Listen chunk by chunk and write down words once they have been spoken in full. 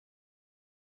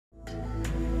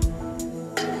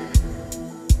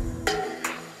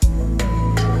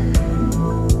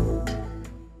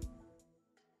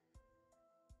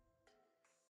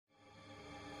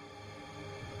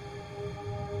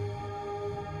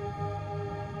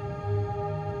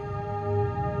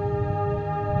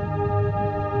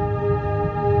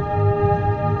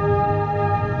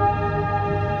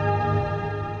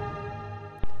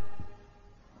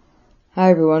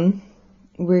Hi everyone,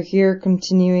 we're here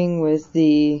continuing with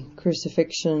the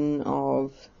crucifixion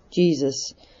of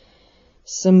Jesus,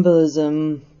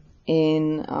 symbolism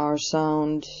in our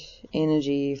sound,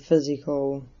 energy,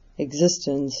 physical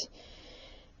existence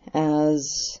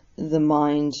as the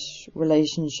mind's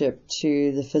relationship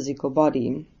to the physical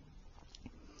body.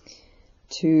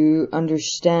 To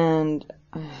understand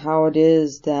how it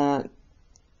is that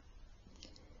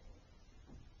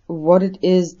what it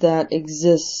is that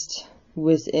exists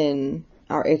within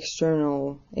our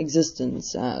external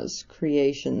existence as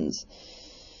creations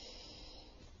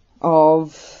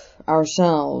of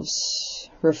ourselves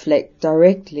reflect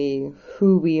directly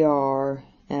who we are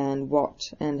and what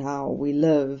and how we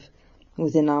live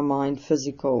within our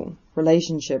mind-physical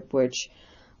relationship, which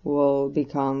will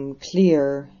become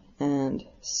clear and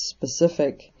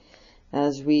specific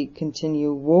as we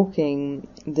continue walking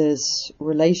this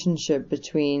relationship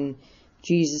between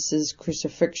Jesus'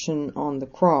 crucifixion on the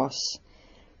cross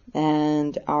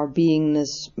and our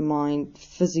beingness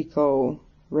mind-physical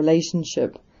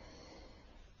relationship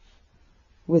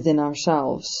within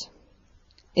ourselves.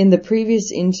 In the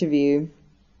previous interview,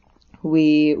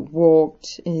 we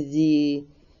walked the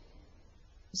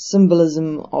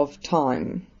symbolism of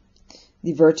time,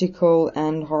 the vertical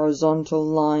and horizontal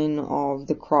line of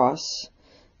the cross,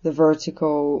 the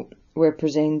vertical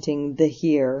representing the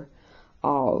here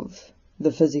of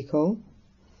the physical,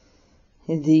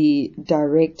 the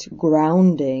direct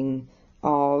grounding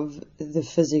of the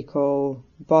physical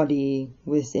body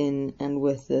within and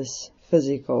with this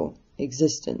physical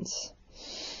existence.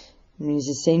 It means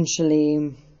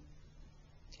essentially,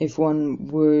 if one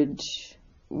would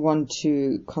want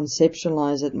to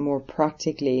conceptualize it more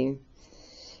practically,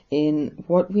 in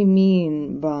what we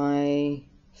mean by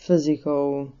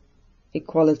physical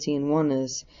equality and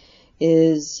oneness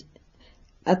is,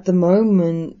 at the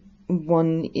moment,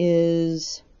 one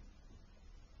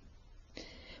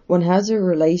has a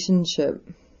relationship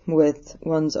with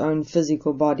one's own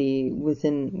physical body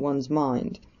within one's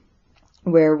mind,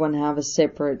 where one have a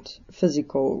separate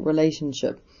physical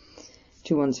relationship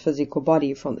to one's physical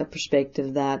body from the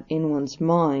perspective that in one's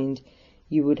mind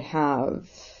you would have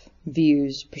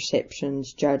views,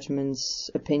 perceptions,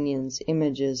 judgments, opinions,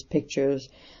 images, pictures,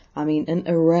 an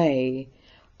array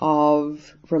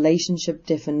of relationship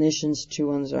definitions to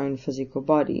one's own physical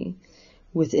body.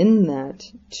 Within that,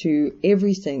 to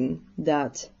everything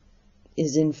that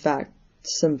is in fact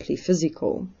simply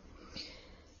physical,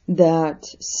 that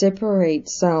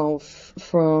separates self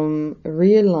from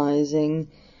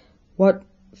realizing what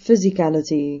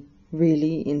physicality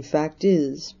really in fact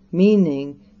is,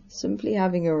 meaning simply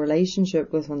having a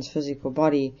relationship with one's physical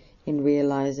body in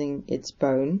realizing its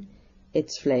bone,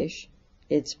 its flesh,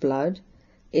 its blood,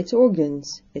 its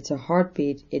organs, it's a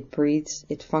heartbeat, it breathes,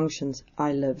 it functions,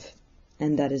 I live.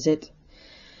 And that is it.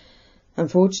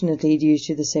 Unfortunately, due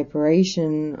to the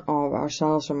separation of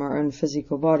ourselves from our own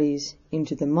physical bodies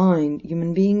into the mind,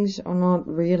 human beings are not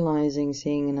realizing,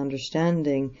 seeing and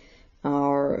understanding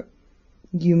our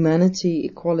humanity,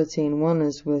 equality and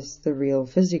oneness with the real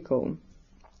physical.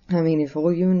 If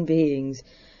all human beings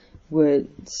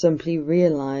would simply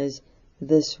realize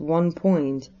this one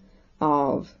point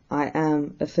of, I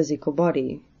am a physical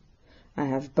body. I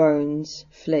have bones,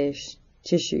 flesh,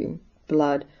 tissue,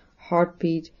 blood,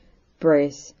 heartbeat,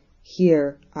 breath.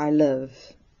 Here I live.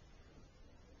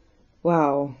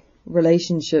 Wow,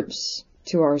 relationships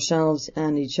to ourselves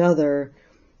and each other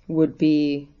would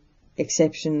be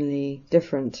exceptionally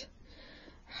different.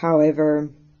 However,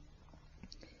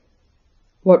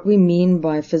 what we mean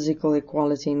by physical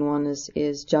equality and oneness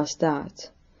is just that.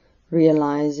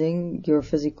 Realizing your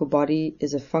physical body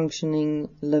is a functioning,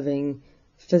 living,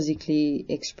 physically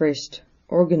expressed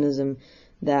organism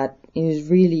that is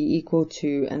really equal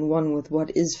to and one with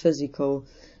what is physical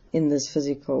in this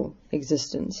physical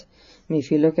existence.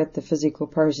 If you look at the physical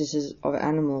processes of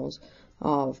animals,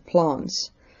 of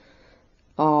plants,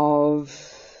 of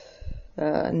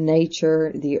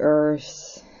nature, the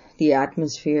earth, the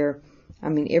atmosphere,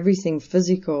 everything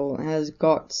physical has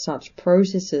got such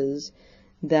processes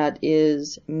that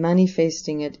is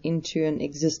manifesting it into an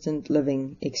existent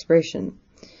living expression.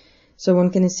 So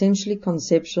one can essentially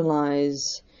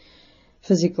conceptualize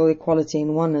physical equality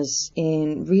and oneness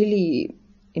in really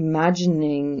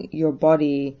imagining your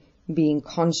body being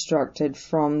constructed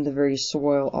from the very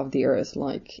soil of the earth.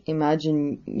 Like,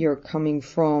 imagine you're coming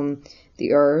from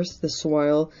the earth, the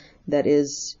soil that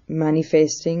is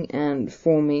manifesting and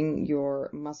forming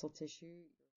your muscle tissue.